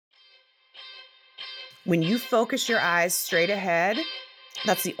When you focus your eyes straight ahead,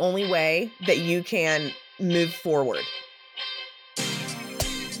 that's the only way that you can move forward.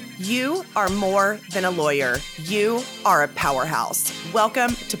 You are more than a lawyer. You are a powerhouse.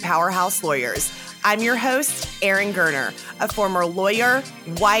 Welcome to Powerhouse Lawyers. I'm your host, Erin Gerner, a former lawyer,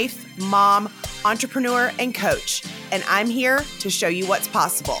 wife, mom, entrepreneur, and coach. And I'm here to show you what's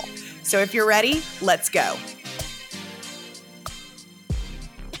possible. So if you're ready, let's go.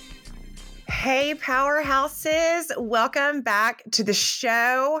 Hey, powerhouses. Welcome back to the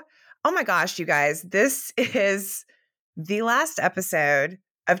show. Oh my gosh, you guys, this is the last episode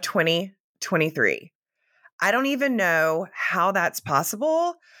of 2023. I don't even know how that's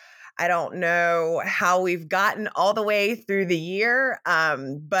possible. I don't know how we've gotten all the way through the year,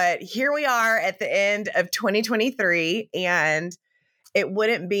 but here we are at the end of 2023, and it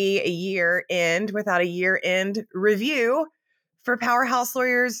wouldn't be a year end without a year-end review for Powerhouse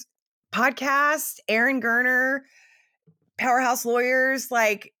Lawyers podcast, Erin Gerner, Powerhouse Lawyers,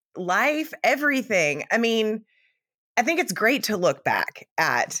 like life, everything. I mean, I think it's great to look back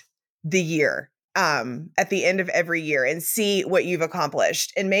at the year, at the end of every year and see what you've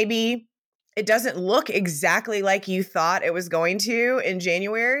accomplished. And maybe it doesn't look exactly like you thought it was going to in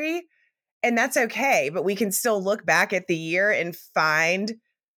January, and that's okay. But we can still look back at the year and find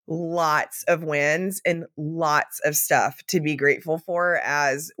lots of wins and lots of stuff to be grateful for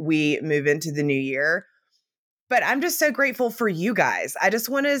as we move into the new year. But I'm just so grateful for you guys. I just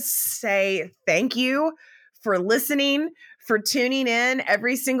want to say thank you for listening, for tuning in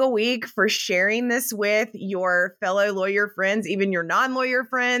every single week, for sharing this with your fellow lawyer friends, even your non-lawyer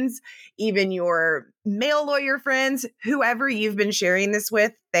friends, even your male lawyer friends, whoever you've been sharing this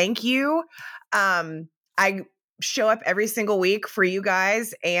with. Thank you. I show up every single week for you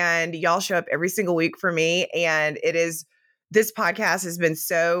guys, and y'all show up every single week for me. And this podcast has been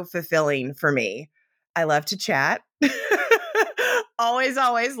so fulfilling for me. I love to chat. Always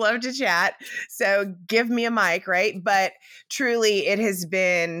love to chat. So give me a mic, right? But truly, it has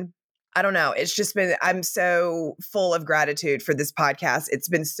been, I don't know, it's just been, I'm so full of gratitude for this podcast. It's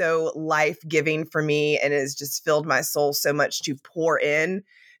been so life-giving for me, and it has just filled my soul so much to pour in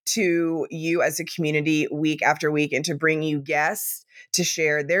to you as a community week after week, and to bring you guests to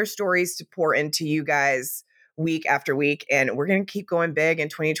share their stories, to pour into you guys week after week. And we're going to keep going big in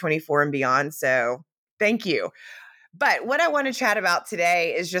 2024 and beyond. So thank you. But what I want to chat about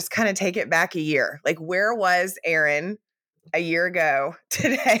today is just kind of take it back a year. Like, where was Erin a year ago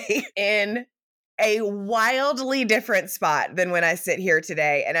today in a wildly different spot than when I sit here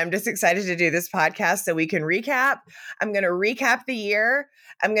today? And I'm just excited to do this podcast so we can recap. I'm going to recap the year.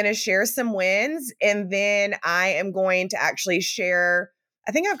 I'm going to share some wins. And then I am going to actually share,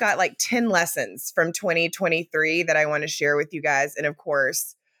 I think I've got like 10 lessons from 2023 that I want to share with you guys. And of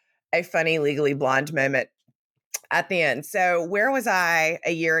course, a funny Legally Blonde moment at the end. So where was I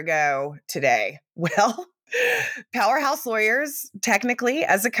a year ago today? Well, Powerhouse Lawyers, technically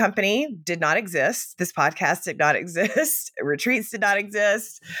as a company, did not exist. This podcast did not exist. Retreats did not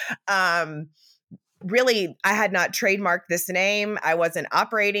exist. Really, I had not trademarked this name. I wasn't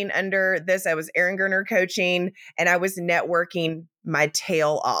operating under this. I was Erin Gerner Coaching, and I was networking my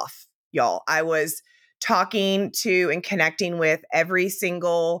tail off, y'all. I was talking to and connecting with every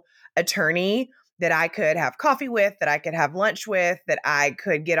single attorney that I could have coffee with, that I could have lunch with, that I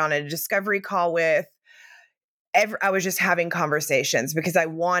could get on a discovery call with. I was just having conversations because I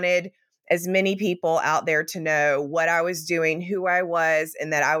wanted as many people out there to know what I was doing, who I was,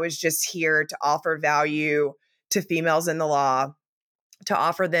 and that I was just here to offer value to females in the law, to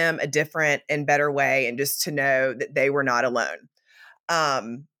offer them a different and better way, and just to know that they were not alone.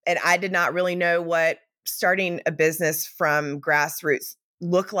 And I did not really know what starting a business from grassroots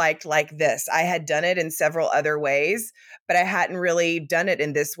look like this. I had done it in several other ways, but I hadn't really done it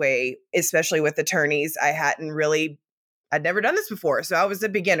in this way, especially with attorneys. I'd never done this before. So I was a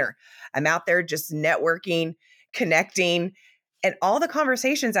beginner. I'm out there just networking, connecting, and all the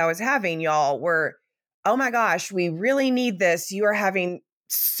conversations I was having, y'all, were, oh my gosh, we really need this. You are having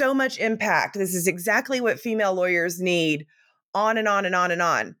so much impact. This is exactly what female lawyers need, on and on and on and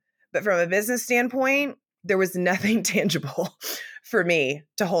on. But from a business standpoint, there was nothing tangible for me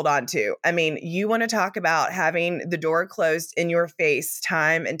to hold on to. I mean, you want to talk about having the door closed in your face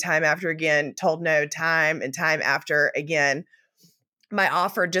time and time after again, told no time and time after again. My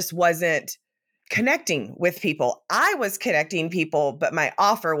offer just wasn't connecting with people. I was connecting people, but my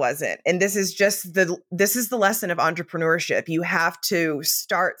offer wasn't. And this is the lesson of entrepreneurship. You have to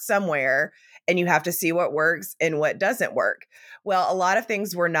start somewhere, and you have to see what works and what doesn't work. Well, a lot of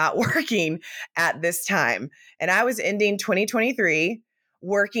things were not working at this time. And I was ending 2023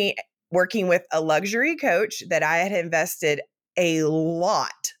 working working with a luxury coach that I had invested a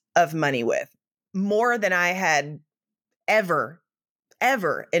lot of money with, more than I had ever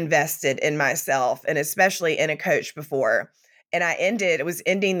invested in myself, and especially in a coach before. And it was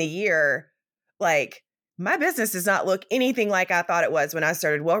ending the year like, my business does not look anything like I thought it was when I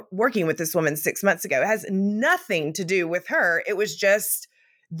started working with this woman 6 months ago. It has nothing to do with her. It was just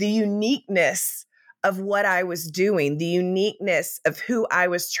the uniqueness of what I was doing, the uniqueness of who I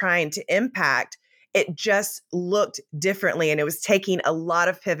was trying to impact. It just looked differently. And it was taking a lot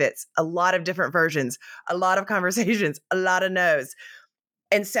of pivots, a lot of different versions, a lot of conversations, a lot of no's.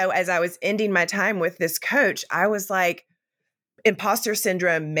 And so as I was ending my time with this coach, I was like, imposter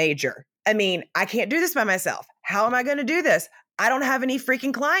syndrome major. I mean, I can't do this by myself. How am I going to do this? I don't have any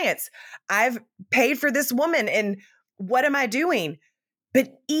freaking clients. I've paid for this woman, and what am I doing?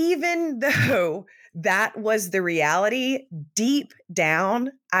 But even though that was the reality, deep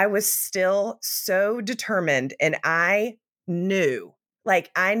down, I was still so determined, and I knew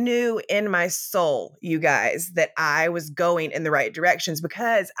in my soul, you guys, that I was going in the right directions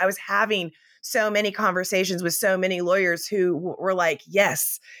because I was having so many conversations with so many lawyers who were like,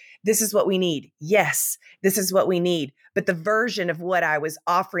 yes, this is what we need. Yes, this is what we need. But the version of what I was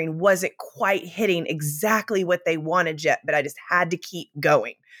offering wasn't quite hitting exactly what they wanted yet, but I just had to keep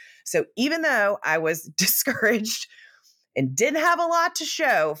going. So even though I was discouraged and didn't have a lot to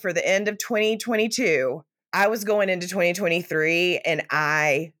show for the end of 2022, I was going into 2023 and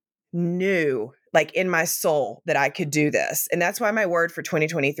I knew, like in my soul, that I could do this. And that's why my word for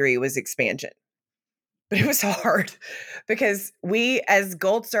 2023 was expansion. But it was hard because we, as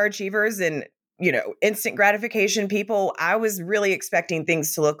gold star achievers and, instant gratification people, I was really expecting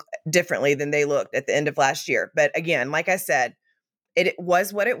things to look differently than they looked at the end of last year. But again, like I said, it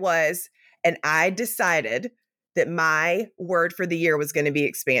was what it was. And I decided that my word for the year was going to be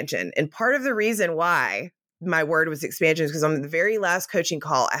expansion. And part of the reason why my word was expansion is because on the very last coaching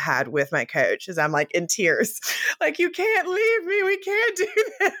call I had with my coach, is I'm like in tears, like, you can't leave me. We can't do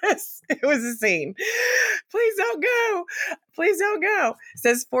this. It was a scene. Please don't go. Please don't go,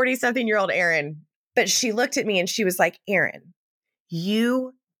 says 40-something-year-old Erin. But she looked at me and she was like, Erin,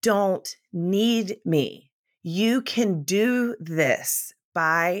 you don't need me. You can do this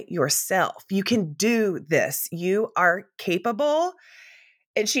by yourself. You can do this. You are capable.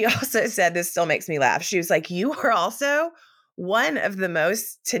 And she also said, this still makes me laugh. She was like, you are also one of the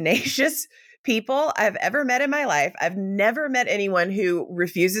most tenacious people I've ever met in my life. I've never met anyone who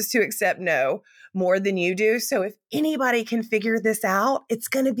refuses to accept no more than you do. So if anybody can figure this out, it's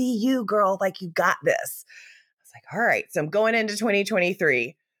going to be you, girl. Like, you got this. I was like, all right. So I'm going into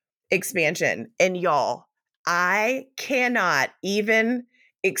 2023 expansion. And y'all, I cannot even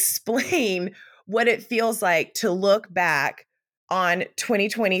explain what it feels like to look back on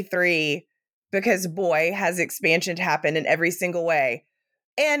 2023 because boy, has expansion happened in every single way.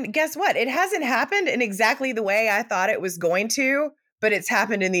 And guess what? It hasn't happened in exactly the way I thought it was going to, but it's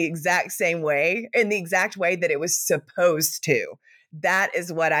happened in the exact same way, in the exact way that it was supposed to. That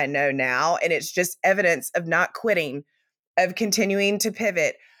is what I know now. And it's just evidence of not quitting, of continuing to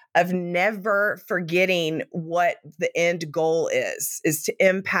pivot, of never forgetting what the end goal is to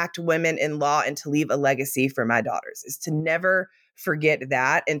impact women in law and to leave a legacy for my daughters, is to never forget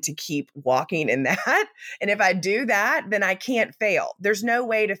that and to keep walking in that. And if I do that, then I can't fail. There's no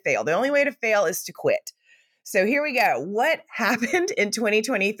way to fail. The only way to fail is to quit. So here we go. What happened in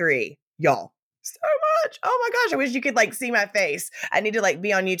 2023, y'all? So much. Oh my gosh. I wish you could see my face. I need to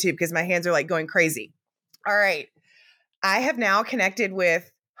be on YouTube because my hands are going crazy. All right. I have now connected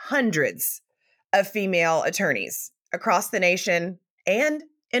with hundreds of female attorneys across the nation and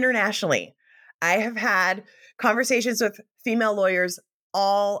internationally. I have had conversations with female lawyers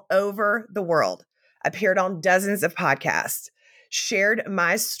all over the world, appeared on dozens of podcasts, shared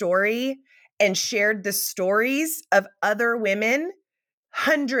my story, and shared the stories of other women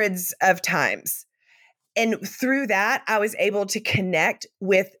hundreds of times. And through that, I was able to connect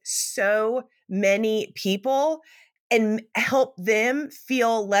with so many people and help them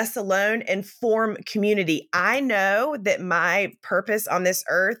feel less alone and form community. I know that my purpose on this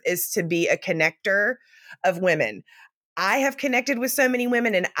earth is to be a connector of women. I have connected with so many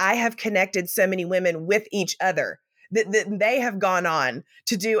women, and I have connected so many women with each other that they have gone on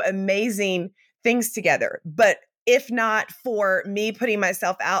to do amazing things together. But if not for me putting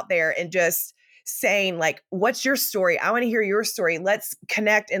myself out there and just saying what's your story? I want to hear your story. Let's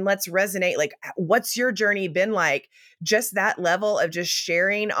connect and let's resonate. What's your journey been like? Just that level of just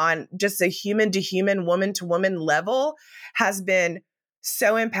sharing on just a human to human, woman to woman level has been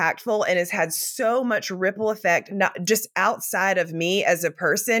so impactful and has had so much ripple effect, not just outside of me as a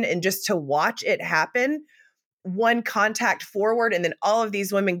person, and just to watch it happen, one contact forward, and then all of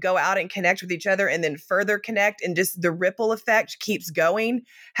these women go out and connect with each other and then further connect, and just the ripple effect keeps going,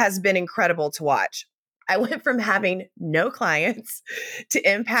 has been incredible to watch. I went from having no clients to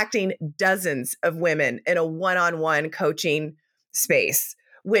impacting dozens of women in a one-on-one coaching space,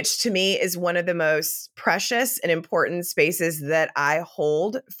 which to me is one of the most precious and important spaces that I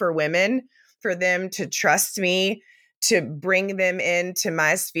hold for women, for them to trust me, to bring them into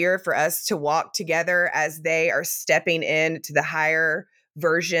my sphere, for us to walk together as they are stepping into the higher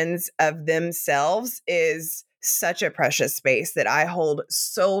versions of themselves, is such a precious space that I hold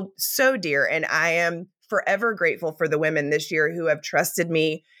so dear. And I am forever grateful for the women this year who have trusted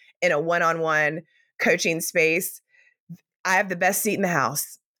me in a one-on-one coaching space. I have the best seat in the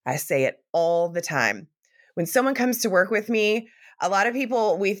house. I say it all the time. When someone comes to work with me, a lot of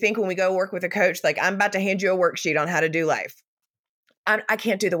people, we think when we go work with a coach, like, I'm about to hand you a worksheet on how to do life. I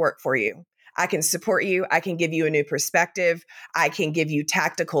can't do the work for you. I can support you. I can give you a new perspective. I can give you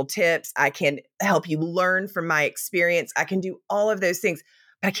tactical tips. I can help you learn from my experience. I can do all of those things,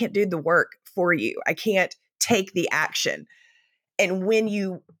 but I can't do the work for you. I can't take the action. And when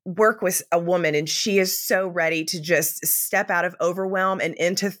you work with a woman and she is so ready to just step out of overwhelm and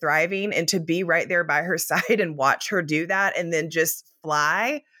into thriving, and to be right there by her side and watch her do that and then just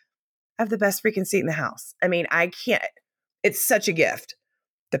fly, I have the best freaking seat in the house. I mean, I can't, it's such a gift.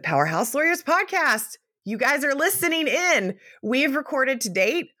 The Powerhouse Lawyers podcast. You guys are listening in. We've recorded to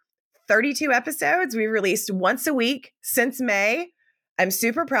date 32 episodes. We've released once a week since May. I'm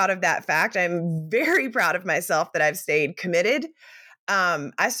super proud of that fact. I'm very proud of myself that I've stayed committed.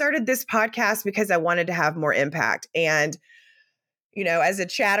 I started this podcast because I wanted to have more impact. And, as a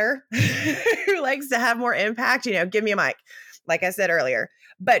chatter who likes to have more impact, give me a mic, like I said earlier.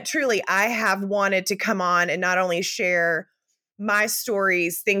 But truly, I have wanted to come on and not only share my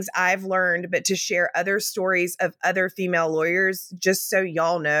stories, things I've learned, but to share other stories of other female lawyers, just so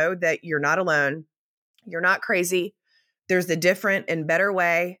y'all know that you're not alone. You're not crazy. There's a different and better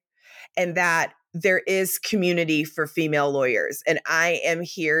way, and that there is community for female lawyers. And I am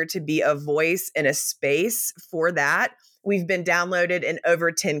here to be a voice in a space for that. We've been downloaded in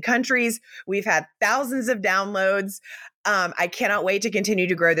over 10 countries. We've had thousands of downloads. I cannot wait to continue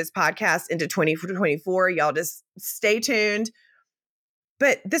to grow this podcast into 2024. Y'all just stay tuned.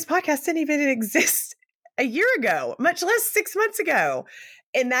 But this podcast didn't even exist a year ago, much less 6 months ago.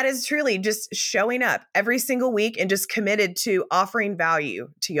 And that is truly just showing up every single week and just committed to offering value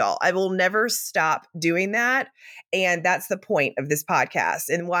to y'all. I will never stop doing that. And that's the point of this podcast,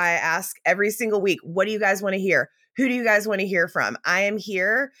 and why I ask every single week, what do you guys want to hear? Who do you guys want to hear from? I am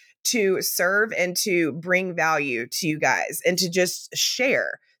here to serve and to bring value to you guys and to just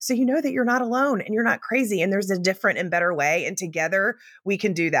share, so you know that you're not alone and you're not crazy, and there's a different and better way. And together we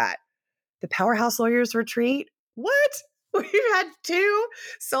can do that. The Powerhouse Lawyers Retreat. What? We've had 2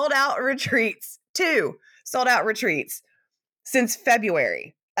 sold out retreats since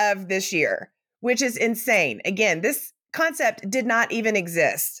February of this year, which is insane. Again, this concept did not even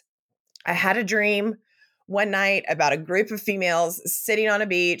exist. I had a dream one night about a group of females sitting on a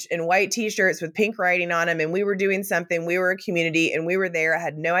beach in white t-shirts with pink writing on them. And we were doing something. We were a community and we were there. I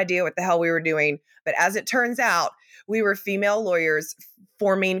had no idea what the hell we were doing. But as it turns out, we were female lawyers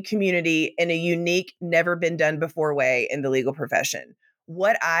forming community in a unique, never been done before way in the legal profession.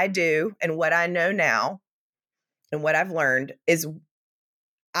 What I do and what I know now and what I've learned is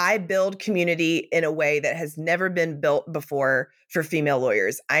I build community in a way that has never been built before for female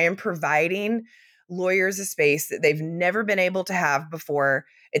lawyers. I am providing lawyers a space that they've never been able to have before.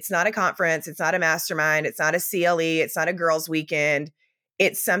 It's not a conference. It's not a mastermind. It's not a CLE. It's not a girls' weekend.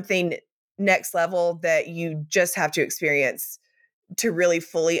 It's something next level that you just have to experience to really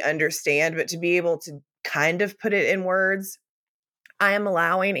fully understand. But to be able to kind of put it in words, I am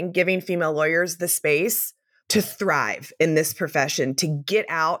allowing and giving female lawyers the space to thrive in this profession, to get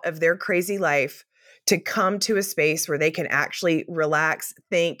out of their crazy life, to come to a space where they can actually relax,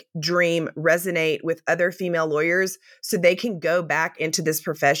 think, dream, resonate with other female lawyers, so they can go back into this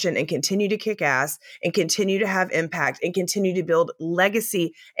profession and continue to kick ass and continue to have impact and continue to build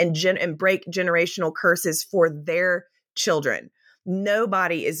legacy and break generational curses for their children.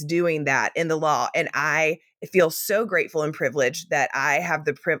 Nobody is doing that in the law. And I feel so grateful and privileged that I have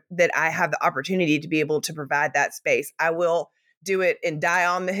the opportunity to be able to provide that space. I will do it and die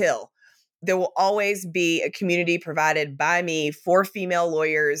on the hill. There will always be a community provided by me for female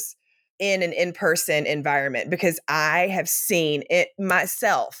lawyers in an in-person environment, because I have seen it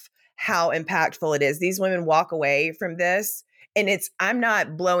myself, how impactful it is. These women walk away from this And I'm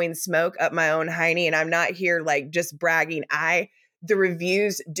not blowing smoke up my own hiney, and I'm not here like just bragging. The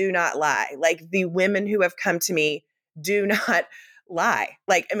reviews do not lie. Like the women who have come to me do not lie.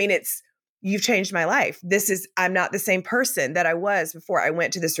 Like, I mean, you've changed my life. I'm not the same person that I was before I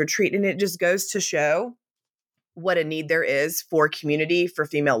went to this retreat. And it just goes to show what a need there is for community for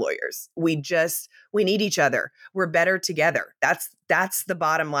female lawyers. We need each other. We're better together. That's the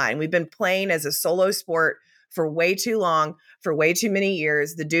bottom line. We've been playing as a solo sport for way too long, for way too many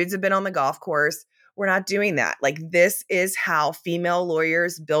years. The dudes have been on the golf course. We're not doing that. Like, this is how female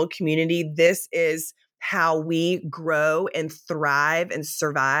lawyers build community. This is how we grow and thrive and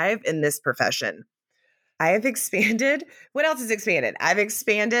survive in this profession. I have expanded. What else is expanded? I've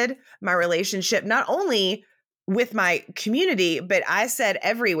expanded my relationship, not only with my community, but I said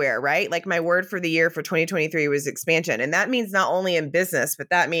everywhere, right? Like my word for the year for 2023 was expansion. And that means not only in business, but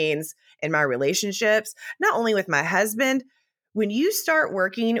that means in my relationships, not only with my husband. When you start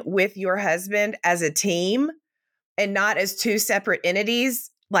working with your husband as a team and not as two separate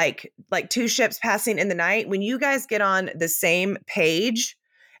entities, like two ships passing in the night, when you guys get on the same page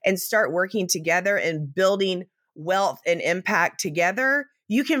and start working together and building wealth and impact together,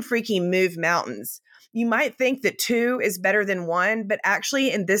 you can freaking move mountains. You might think that two is better than one, but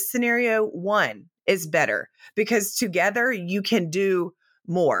actually in this scenario, one is better because together you can do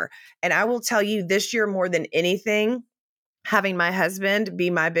more. And I will tell you this year more than anything, having my husband be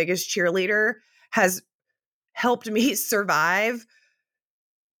my biggest cheerleader has helped me survive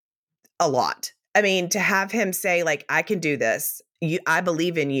a lot. I mean, to have him say, like, I can do this. I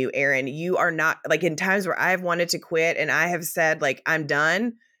believe in you, Erin. You are not, like, in times where I've wanted to quit and I have said, like, I'm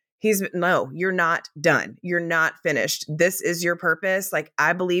done. No, you're not done. You're not finished. This is your purpose. Like,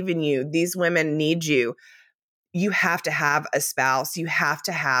 I believe in you. These women need you. You have to have a spouse. You have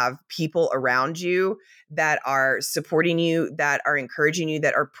to have people around you that are supporting you, that are encouraging you,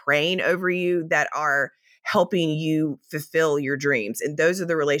 that are praying over you, that are helping you fulfill your dreams. And those are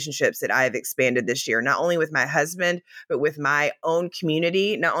the relationships that I have expanded this year, not only with my husband, but with my own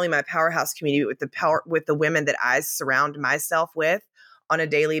community, not only my Powerhouse community, but with the women that I surround myself with on a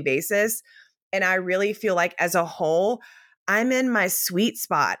daily basis. And I really feel like as a whole, I'm in my sweet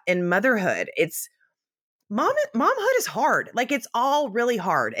spot in motherhood. Momhood is hard. Like, it's all really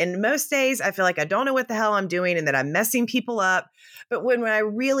hard. And most days I feel like I don't know what the hell I'm doing and that I'm messing people up. But when I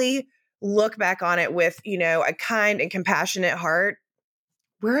really look back on it with, a kind and compassionate heart,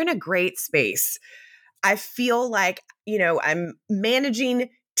 we're in a great space. I feel like, I'm managing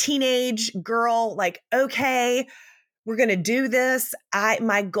teenage girl, like, okay, we're going to do this.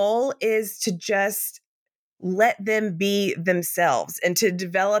 My goal is to just let them be themselves and to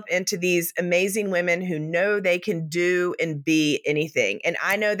develop into these amazing women who know they can do and be anything. And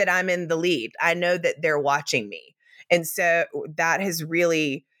I know that I'm in the lead. I know that they're watching me. And so that has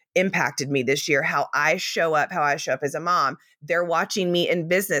really impacted me this year, how I show up as a mom. They're watching me in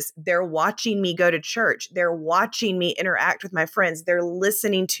business. They're watching me go to church. They're watching me interact with my friends. They're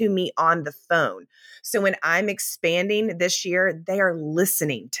listening to me on the phone. So when I'm expanding this year, they are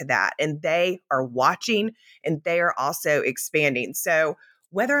listening to that and they are watching and they are also expanding. So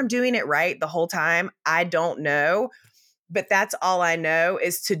whether I'm doing it right the whole time, I don't know. But that's all I know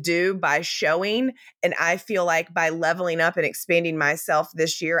is to do by showing. And I feel like by leveling up and expanding myself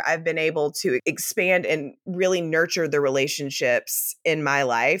this year, I've been able to expand and really nurture the relationships in my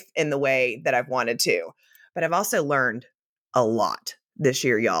life in the way that I've wanted to. But I've also learned a lot this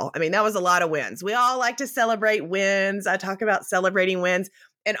year, y'all. I mean, that was a lot of wins. We all like to celebrate wins. I talk about celebrating wins.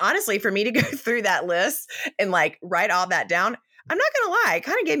 And honestly, for me to go through that list and like write all that down, I'm not going to lie, it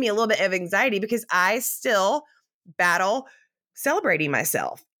kind of gave me a little bit of anxiety because I still battle celebrating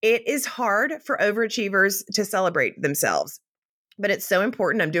myself. It is hard for overachievers to celebrate themselves, but it's so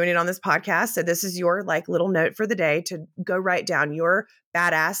important. I'm doing it on this podcast. So this is your like little note for the day to go write down your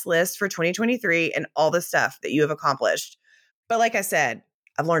badass list for 2023 and all the stuff that you have accomplished. But like I said,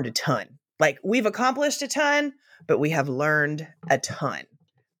 I've learned a ton. Like, we've accomplished a ton, but we have learned a ton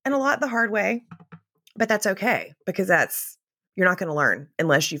and a lot the hard way, but that's okay because you're not going to learn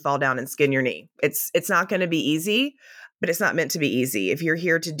unless you fall down and skin your knee. It's not going to be easy, but it's not meant to be easy. If you're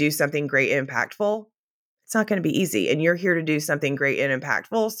here to do something great and impactful, it's not going to be easy. And you're here to do something great and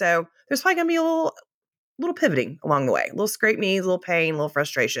impactful. So there's probably going to be a little pivoting along the way, a little scrape knees, a little pain, a little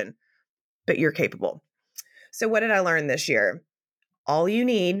frustration, but you're capable. So what did I learn this year? All you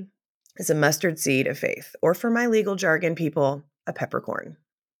need is a mustard seed of faith, or for my legal jargon people, a peppercorn.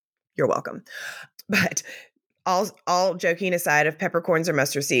 You're welcome. But all joking aside of peppercorns or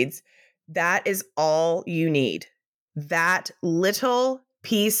mustard seeds, that is all you need. That little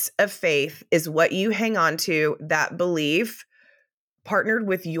piece of faith is what you hang on to, that belief partnered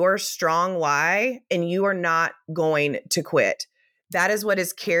with your strong why, and you are not going to quit. That is what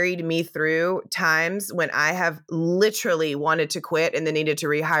has carried me through times when I have literally wanted to quit and then needed to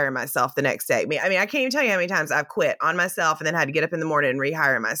rehire myself the next day. I mean, I can't even tell you how many times I've quit on myself and then had to get up in the morning and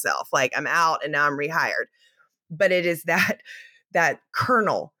rehire myself. Like, I'm out and now I'm rehired. But it is that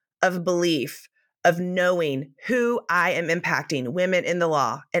kernel of belief of knowing who I am impacting, women in the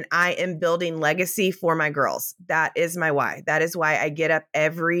law, and I am building legacy for my girls. That is my why. That is why I get up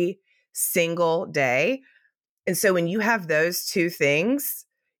every single day. And so when you have those two things,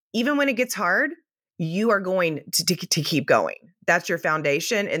 even when it gets hard, you are going to keep going. That's your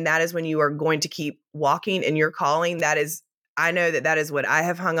foundation. And that is when you are going to keep walking in your calling. That is, I know that is what I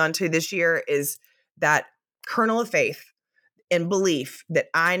have hung on to this year, is that kernel of faith and belief that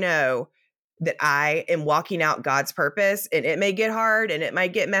I know that I am walking out God's purpose. And it may get hard and it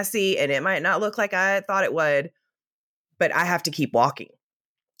might get messy and it might not look like I thought it would, but I have to keep walking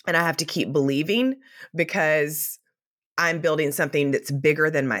and I have to keep believing, because I'm building something that's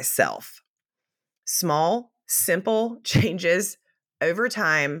bigger than myself. Small, simple changes over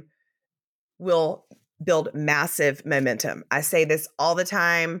time will build massive momentum. I say this all the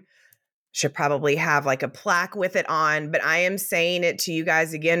time. Should probably have like a plaque with it on, but I am saying it to you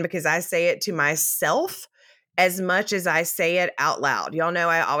guys again because I say it to myself as much as I say it out loud. Y'all know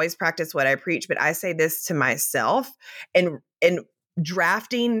I always practice what I preach, but I say this to myself. And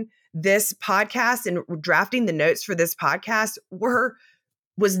drafting this podcast and drafting the notes for this podcast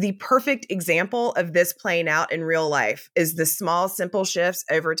was the perfect example of this playing out in real life. Is the small, simple shifts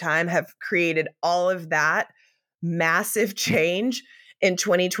over time have created all of that massive change in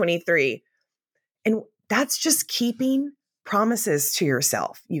 2023. And that's just keeping promises to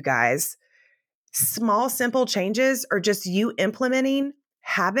yourself, you guys. Small, simple changes are just you implementing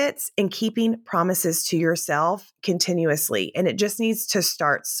habits and keeping promises to yourself continuously. And it just needs to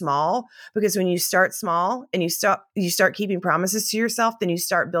start small, because when you start small and you start keeping promises to yourself, then you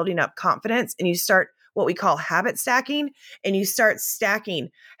start building up confidence and you start what we call habit stacking, and you start stacking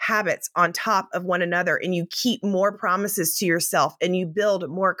habits on top of one another, and you keep more promises to yourself and you build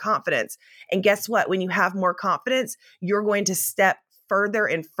more confidence. And guess what? When you have more confidence, you're going to step further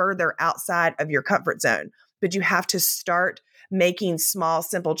and further outside of your comfort zone. But you have to start making small,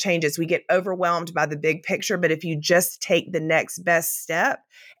 simple changes. We get overwhelmed by the big picture, but if you just take the next best step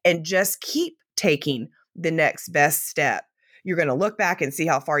and just keep taking the next best step, you're going to look back and see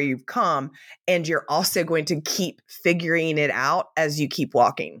how far you've come. And you're also going to keep figuring it out as you keep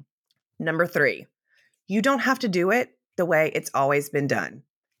walking. Number 3, you don't have to do it the way it's always been done.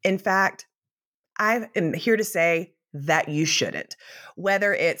 In fact, I am here to say that you shouldn't.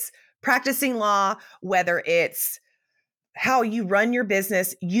 Whether it's practicing law, whether it's how you run your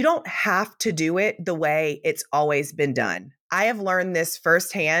business, you don't have to do it the way it's always been done. I have learned this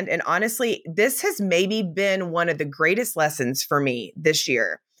firsthand. And honestly, this has maybe been one of the greatest lessons for me this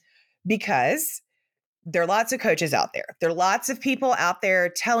year, because there are lots of coaches out there. There are lots of people out there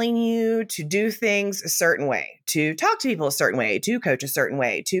telling you to do things a certain way, to talk to people a certain way, to coach a certain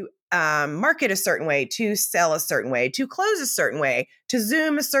way, to market a certain way, to sell a certain way, to close a certain way, to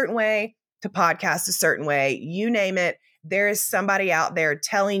Zoom a certain way, to podcast a certain way, you name it. There is somebody out there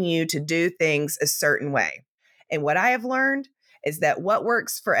telling you to do things a certain way. And what I have learned is that what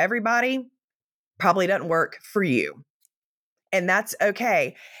works for everybody probably doesn't work for you. And that's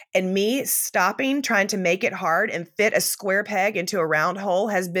okay. And me stopping trying to make it hard and fit a square peg into a round hole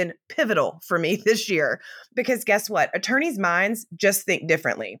has been pivotal for me this year. Because guess what? Attorneys' minds just think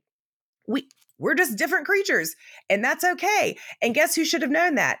differently. We're just different creatures, and that's okay. And guess who should have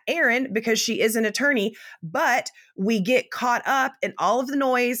known that? Erin, because she is an attorney. But we get caught up in all of the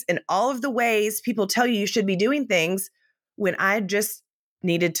noise and all of the ways people tell you should be doing things, when I just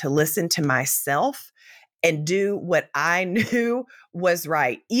needed to listen to myself and do what I knew was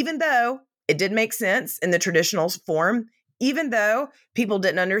right, even though it didn't make sense in the traditional form, even though people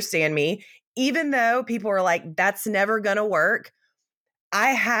didn't understand me, even though people were like, that's never going to work.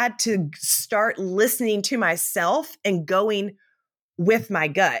 I had to start listening to myself and going with my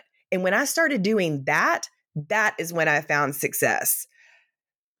gut. And when I started doing that, that is when I found success.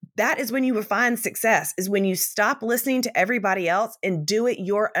 That is when you will find success, is when you stop listening to everybody else and do it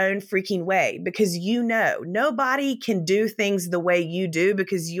your own freaking way. Because you know, nobody can do things the way you do,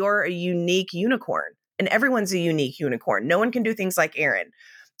 because you're a unique unicorn, and everyone's a unique unicorn. No one can do things like Erin.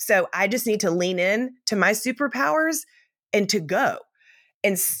 So I just need to lean in to my superpowers and to go,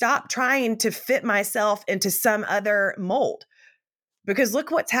 and stop trying to fit myself into some other mold. Because look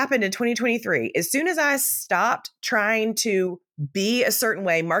what's happened in 2023. As soon as I stopped trying to be a certain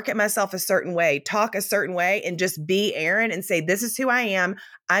way, market myself a certain way, talk a certain way, and just be Erin and say, this is who I am.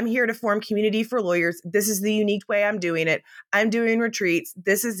 I'm here to form community for lawyers. This is the unique way I'm doing it. I'm doing retreats.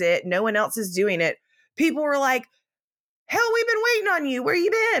 This is it. No one else is doing it. People were like, hell, we've been waiting on you. Where you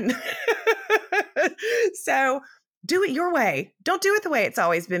been? So do it your way. Don't do it the way it's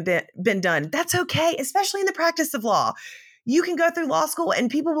always been done. That's okay, especially in the practice of law. You can go through law school and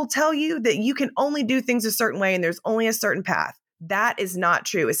people will tell you that you can only do things a certain way and there's only a certain path. That is not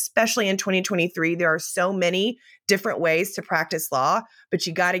true, especially in 2023. There are so many different ways to practice law, but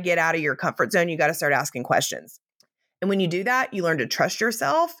you got to get out of your comfort zone. You got to start asking questions. And when you do that, you learn to trust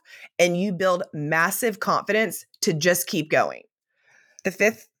yourself and you build massive confidence to just keep going. The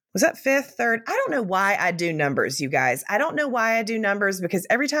fifth, was that fifth, third? I don't know why I do numbers, you guys. I don't know why I do numbers because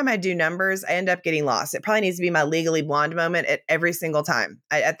every time I do numbers, I end up getting lost. It probably needs to be my Legally Blonde moment at every single time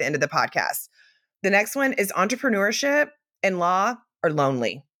at the end of the podcast. The next one is entrepreneurship and law are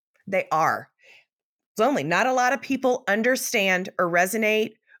lonely. They are lonely. Not a lot of people understand or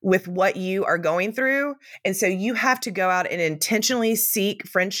resonate with what you are going through. And so you have to go out and intentionally seek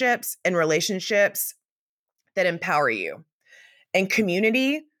friendships and relationships that empower you. And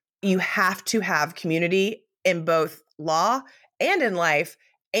community, you have to have community in both law and in life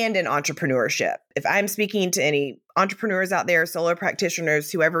and in entrepreneurship. If I'm speaking to any entrepreneurs out there, solo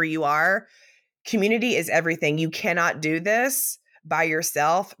practitioners, whoever you are, community is everything. You cannot do this by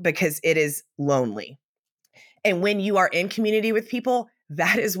yourself because it is lonely. And when you are in community with people,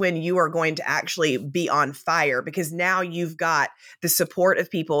 that is when you are going to actually be on fire because now you've got the support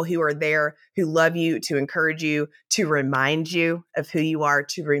of people who are there, who love you, to encourage you, to remind you of who you are,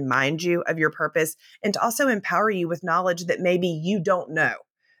 to remind you of your purpose, and to also empower you with knowledge that maybe you don't know.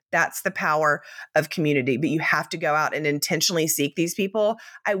 That's the power of community, but you have to go out and intentionally seek these people.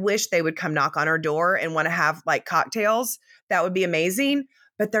 I wish they would come knock on our door and want to have like cocktails. That would be amazing,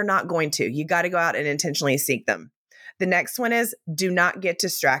 but they're not going to. You got to go out and intentionally seek them. The next one is do not get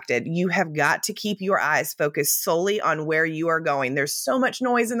distracted. You have got to keep your eyes focused solely on where you are going. There's so much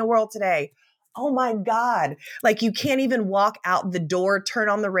noise in the world today. Oh my God. Like you can't even walk out the door, turn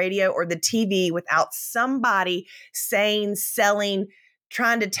on the radio or the TV without somebody saying, selling,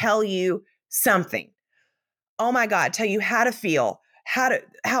 trying to tell you something. Oh my God, tell you how to feel, how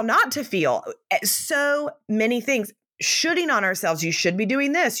not to feel. So many things. Shooting on ourselves. You should be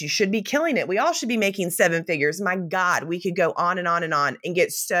doing this. You should be killing it. We all should be making 7 figures. My God, we could go on and on and on and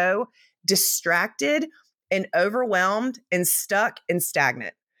get so distracted and overwhelmed and stuck and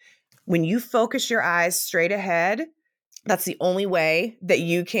stagnant. When you focus your eyes straight ahead, that's the only way that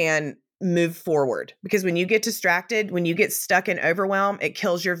you can move forward. Because when you get distracted, when you get stuck in overwhelm, it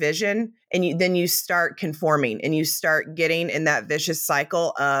kills your vision. And then you start conforming and you start getting in that vicious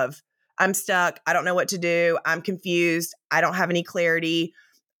cycle of, I'm stuck. I don't know what to do. I'm confused. I don't have any clarity,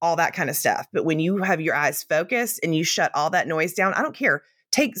 all that kind of stuff. But when you have your eyes focused and you shut all that noise down, I don't care.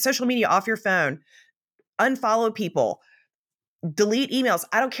 Take social media off your phone, unfollow people, delete emails.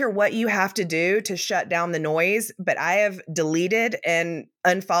 I don't care what you have to do to shut down the noise, but I have deleted and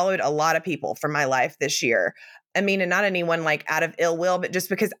unfollowed a lot of people from my life this year. I mean, and not anyone like out of ill will, but just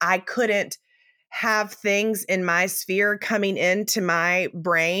because I couldn't have things in my sphere coming into my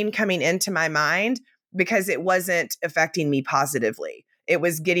brain, coming into my mind, because it wasn't affecting me positively. It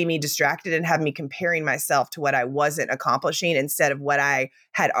was getting me distracted and having me comparing myself to what I wasn't accomplishing instead of what I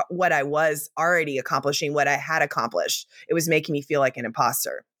was already accomplishing, what I had accomplished. It was making me feel like an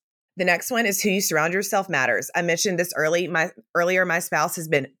imposter. The next one is who you surround yourself matters. I mentioned this earlier. My spouse has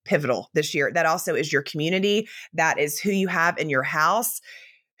been pivotal this year. That also is your community. That is who you have in your house.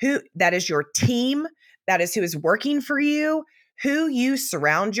 That is your team. That is who is working for you. Who you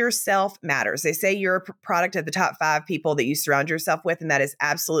surround yourself matters. They say you're a product of the top 5 people that you surround yourself with, and that is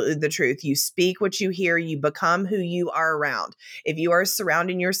absolutely the truth. You speak what you hear. You become who you are around. If you are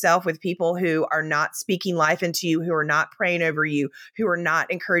surrounding yourself with people who are not speaking life into you, who are not praying over you, who are not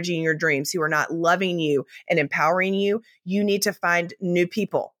encouraging your dreams, who are not loving you and empowering you, you need to find new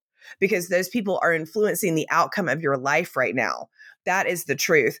people because those people are influencing the outcome of your life right now. That is the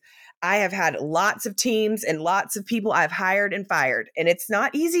truth. I have had lots of teams and lots of people I've hired and fired, and it's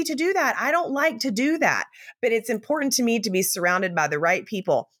not easy to do that. I don't like to do that, but it's important to me to be surrounded by the right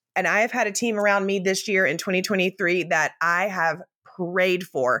people. And I have had a team around me this year in 2023 that I have prayed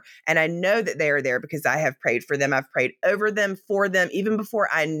for, and I know that they are there because I have prayed for them. I've prayed over them, for them, even before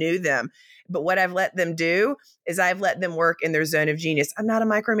I knew them. But what I've let them do is I've let them work in their zone of genius. I'm not a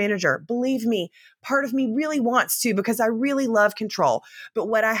micromanager. Believe me, part of me really wants to because I really love control. But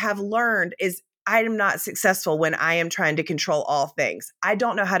what I have learned is I am not successful when I am trying to control all things. I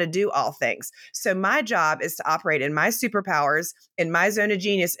don't know how to do all things. So my job is to operate in my superpowers, in my zone of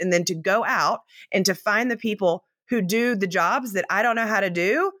genius, and then to go out and to find the people who do the jobs that I don't know how to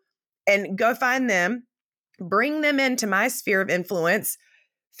do and go find them, bring them into my sphere of influence,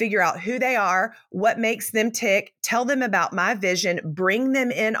 figure out who they are, what makes them tick, tell them about my vision, bring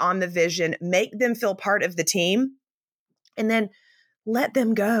them in on the vision, make them feel part of the team, and then let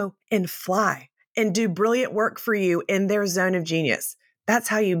them go and fly and do brilliant work for you in their zone of genius. That's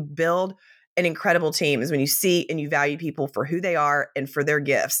how you build an incredible team, is when you see and you value people for who they are and for their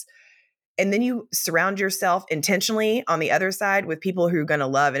gifts. And then you surround yourself intentionally on the other side with people who are going to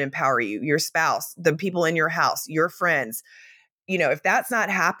love and empower you, your spouse, the people in your house, your friends. If that's not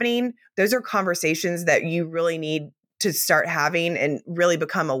happening, those are conversations that you really need to start having and really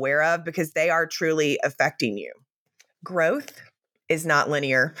become aware of, because they are truly affecting you. Growth is not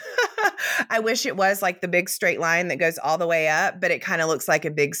linear. I wish it was like the big straight line that goes all the way up, but it kind of looks like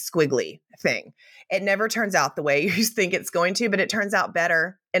a big squiggly thing. It never turns out the way you think it's going to, but it turns out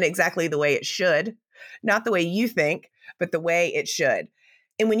better and exactly the way it should. Not the way you think, but the way it should.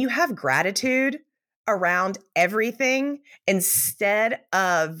 And when you have gratitude around everything, instead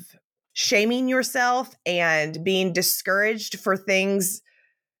of shaming yourself and being discouraged for things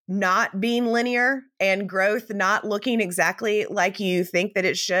not being linear and growth not looking exactly like you think that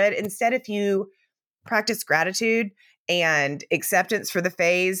it should, instead, if you practice gratitude and acceptance for the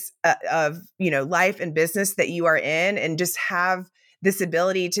phase of life and business that you are in, and just have this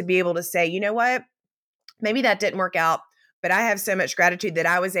ability to be able to say, you know what, maybe that didn't work out, but I have so much gratitude that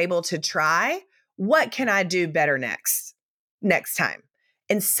I was able to try. What can I do better next time?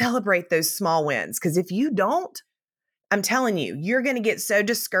 And celebrate those small wins. Because if you don't, I'm telling you, you're going to get so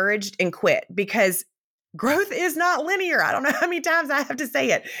discouraged and quit, because growth is not linear. I don't know how many times I have to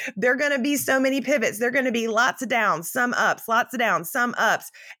say it. There are going to be so many pivots. There are going to be lots of downs, some ups, lots of downs, some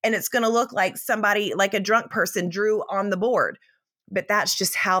ups. And it's going to look like somebody, like a drunk person, drew on the board. But that's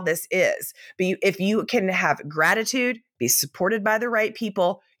just how this is. But if you can have gratitude, be supported by the right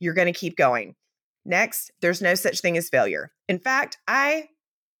people, you're going to keep going. Next, there's no such thing as failure. In fact, I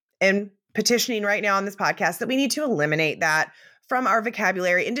am petitioning right now on this podcast that we need to eliminate that from our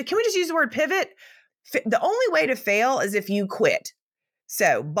vocabulary. And can we just use the word pivot? The only way to fail is if you quit.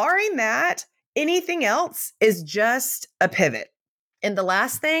 So barring that, anything else is just a pivot. And the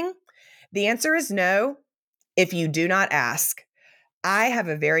last thing, the answer is no if you do not ask. I have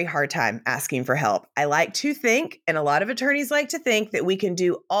a very hard time asking for help. I like to think, and a lot of attorneys like to think, that we can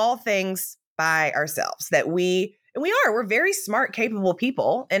do all things by ourselves, we're very smart, capable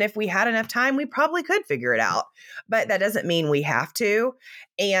people. And if we had enough time, we probably could figure it out. But that doesn't mean we have to.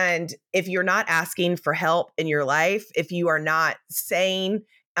 And if you're not asking for help in your life, if you are not saying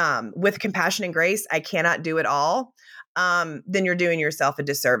with compassion and grace, I cannot do it all, then you're doing yourself a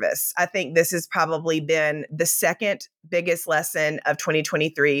disservice. I think this has probably been the second biggest lesson of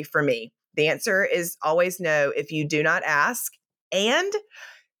 2023 for me. The answer is always no if you do not ask. And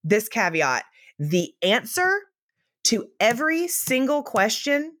this caveat, the answer to every single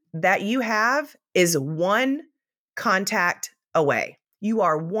question that you have is one contact away. You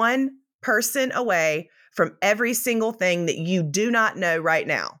are one person away from every single thing that you do not know right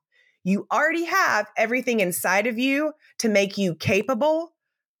now. You already have everything inside of you to make you capable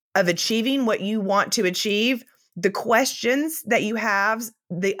of achieving what you want to achieve. The questions that you have,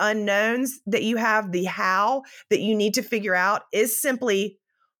 the unknowns that you have, the how that you need to figure out is simply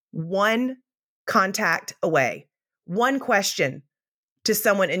one contact away. One question to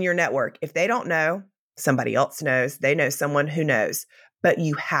someone in your network. If they don't know, somebody else knows. They know someone who knows. But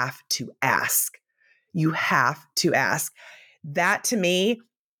you have to ask. You have to ask. That, to me,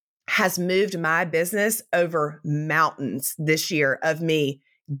 has moved my business over mountains this year, of me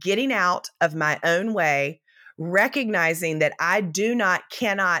getting out of my own way, recognizing that I do not,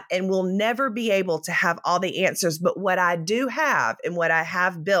 cannot, and will never be able to have all the answers. But what I do have and what I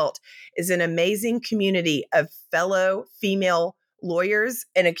have built is an amazing community of fellow female lawyers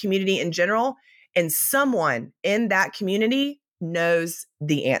and a community in general. And someone in that community knows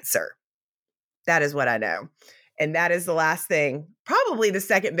the answer. That is what I know. And that is the last thing, probably the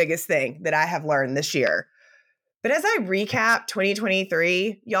second biggest thing that I have learned this year. But as I recap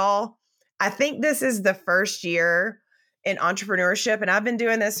 2023, y'all, I think this is the first year in entrepreneurship, and I've been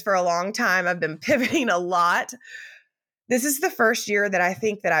doing this for a long time. I've been pivoting a lot. This is the first year that I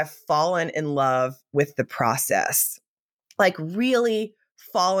think that I've fallen in love with the process, like really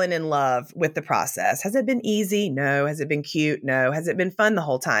fallen in love with the process. Has it been easy? No. Has it been cute? No. Has it been fun the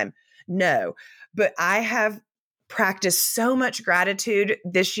whole time? No. But I have practiced so much gratitude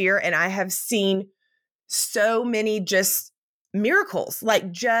this year, and I have seen so many just miracles,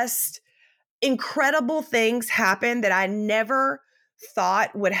 like just incredible things happen that I never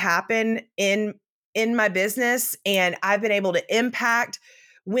thought would happen in my business. And I've been able to impact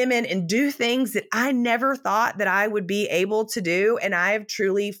women and do things that I never thought that I would be able to do. And I have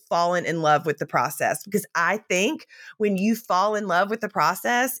truly fallen in love with the process, because I think when you fall in love with the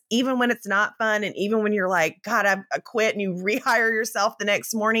process, even when it's not fun, and even when you're like, God, I quit, and you rehire yourself the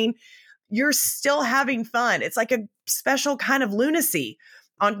next morning, you're still having fun. It's like a special kind of lunacy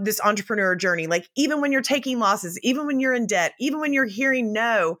on this entrepreneur journey. Like, even when you're taking losses, even when you're in debt, even when you're hearing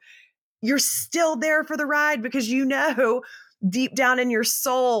no, you're still there for the ride, because you know deep down in your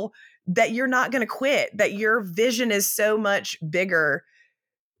soul that you're not going to quit, that your vision is so much bigger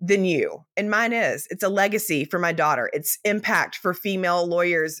than you. And mine is. It's a legacy for my daughter. It's impact for female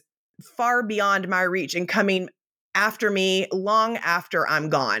lawyers far beyond my reach and coming after me long after I'm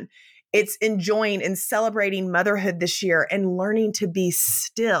gone. It's enjoying and celebrating motherhood this year and learning to be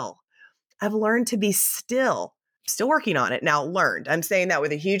still. I've learned to be still. Still working on it. Now, learned. I'm saying that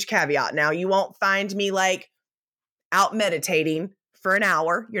with a huge caveat. Now, you won't find me like out meditating for an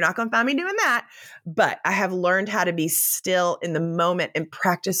hour. You're not going to find me doing that. But I have learned how to be still in the moment and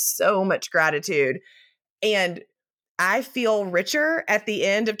practice so much gratitude. And I feel richer at the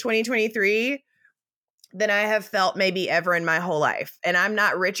end of 2023 than I have felt maybe ever in my whole life. And I'm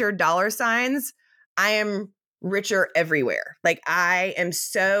not richer dollar signs. I am richer everywhere. Like, I am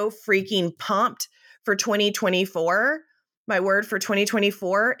so freaking pumped for 2024. My word for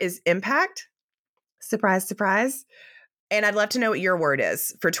 2024 is impact. Surprise, surprise. And I'd love to know what your word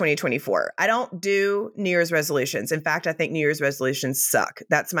is for 2024. I don't do New Year's resolutions. In fact, I think New Year's resolutions suck.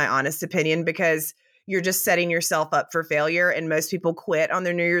 That's my honest opinion, because you're just setting yourself up for failure. And most people quit on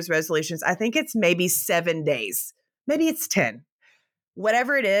their New Year's resolutions. I think it's maybe 7 days. Maybe it's 10.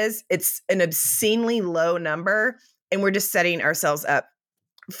 Whatever it is, it's an obscenely low number. And we're just setting ourselves up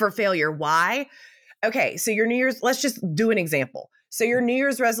for failure. Why? Okay, so your New Year's, let's just do an example. So your New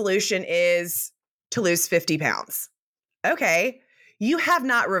Year's resolution is to lose 50 pounds. Okay, you have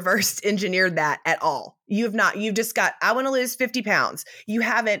not reversed engineered that at all. You've just got, I want to lose 50 pounds. You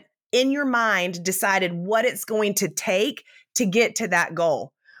haven't in your mind decided what it's going to take to get to that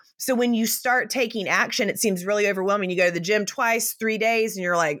goal. So when you start taking action, it seems really overwhelming. You go to the gym twice, 3 days, and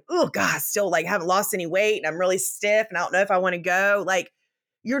you're like, oh God, still like haven't lost any weight, and I'm really stiff, and I don't know if I want to go. Like,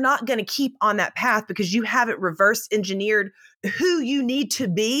 you're not going to keep on that path because you haven't reverse engineered who you need to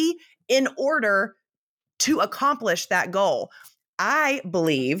be in order to accomplish that goal. I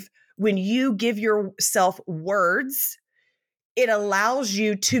believe when you give yourself words, it allows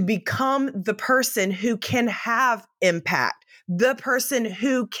you to become the person who can have impact, the person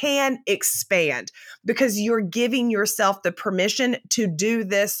who can expand, because you're giving yourself the permission to do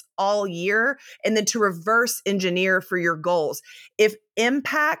this all year and then to reverse engineer for your goals. If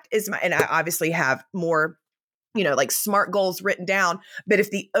impact is and I obviously have more, like SMART goals written down. But if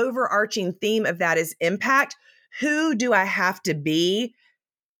the overarching theme of that is impact, who do I have to be?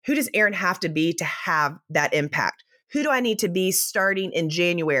 Who does Erin have to be to have that impact? Who do I need to be starting in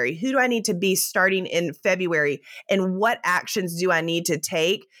January? Who do I need to be starting in February? And what actions do I need to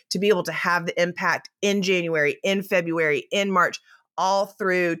take to be able to have the impact in January, in February, in March, all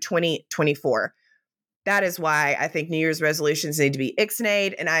through 2024? That is why I think New Year's resolutions need to be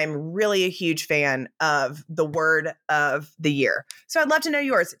ixnayed. And I'm really a huge fan of the word of the year. So I'd love to know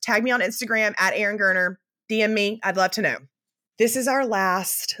yours. Tag me on Instagram at Erin Gerner. DM me. I'd love to know. This is our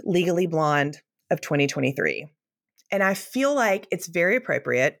last Legally Blonde of 2023. And I feel like it's very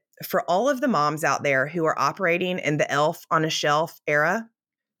appropriate for all of the moms out there who are operating in the elf on a shelf era.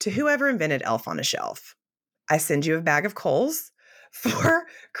 To whoever invented elf on a shelf, I send you a bag of coals for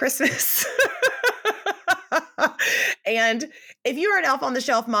Christmas. And if you are an elf on the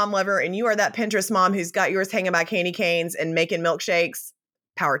shelf mom lover and you are that Pinterest mom who's got yours hanging by candy canes and making milkshakes,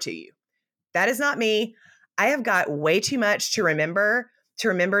 power to you. That is not me. I have got way too much to remember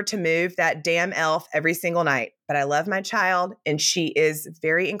to move that damn elf every single night. But I love my child and she is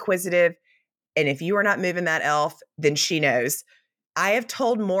very inquisitive. And if you are not moving that elf, then she knows. I have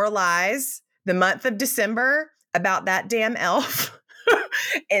told more lies the month of December about that damn elf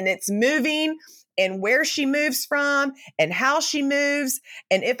and it's moving and where she moves from and how she moves.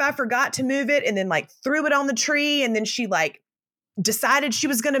 And if I forgot to move it and then like threw it on the tree and then she like decided she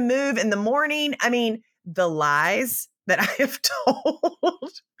was going to move in the morning. I mean, the lies that I have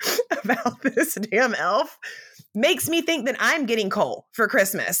told about this damn elf makes me think that I'm getting coal for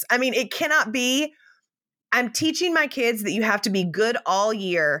Christmas. I mean, it cannot be. I'm teaching my kids that you have to be good all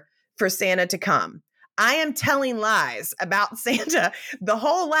year for Santa to come. I am telling lies about Santa the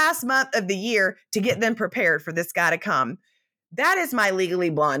whole last month of the year to get them prepared for this guy to come. That is my Legally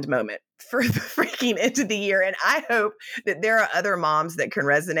Blonde moment for the freaking end of the year. And I hope that there are other moms that can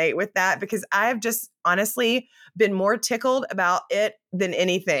resonate with that, because I've just honestly been more tickled about it than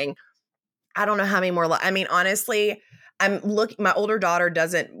anything. I don't know how many more. Honestly, my older daughter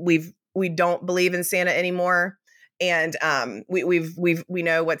we don't believe in Santa anymore. And we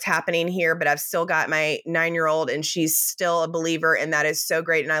know what's happening here, but I've still got my 9-year-old and she's still a believer. And that is so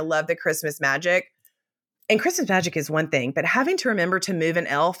great. And I love the Christmas magic. And Christmas magic is one thing, but having to remember to move an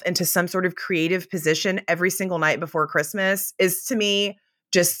elf into some sort of creative position every single night before Christmas is, to me,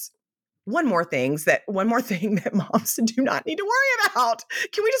 just one more thing that moms do not need to worry about.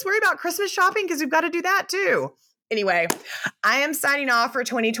 Can we just worry about Christmas shopping? Because we've got to do that too. Anyway, I am signing off for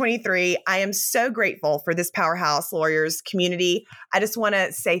 2023. I am so grateful for this Powerhouse Lawyers community. I just want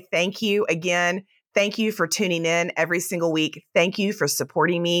to say thank you again. Thank you for tuning in every single week. Thank you for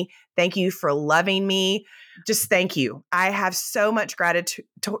supporting me. Thank you for loving me. Just thank you. I have so much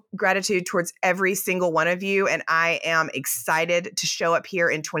gratitude towards every single one of you. And I am excited to show up here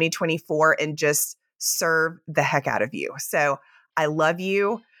in 2024 and just serve the heck out of you. So I love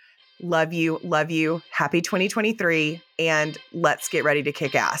you. Love you. Love you. Happy 2023. And let's get ready to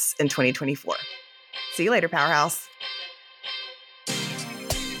kick ass in 2024. See you later, Powerhouse.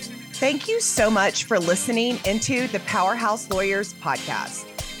 Thank you so much for listening into the Powerhouse Lawyers podcast.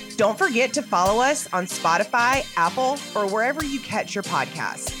 Don't forget to follow us on Spotify, Apple, or wherever you catch your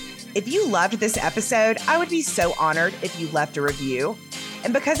podcasts. If you loved this episode, I would be so honored if you left a review.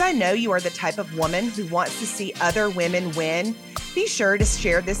 And because I know you are the type of woman who wants to see other women win, be sure to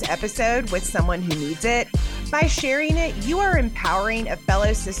share this episode with someone who needs it. By sharing it, you are empowering a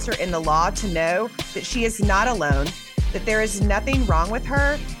fellow sister in the law to know that she is not alone, that there is nothing wrong with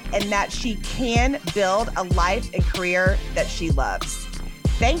her, and that she can build a life and career that she loves.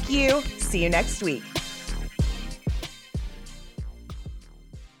 Thank you. See you next week.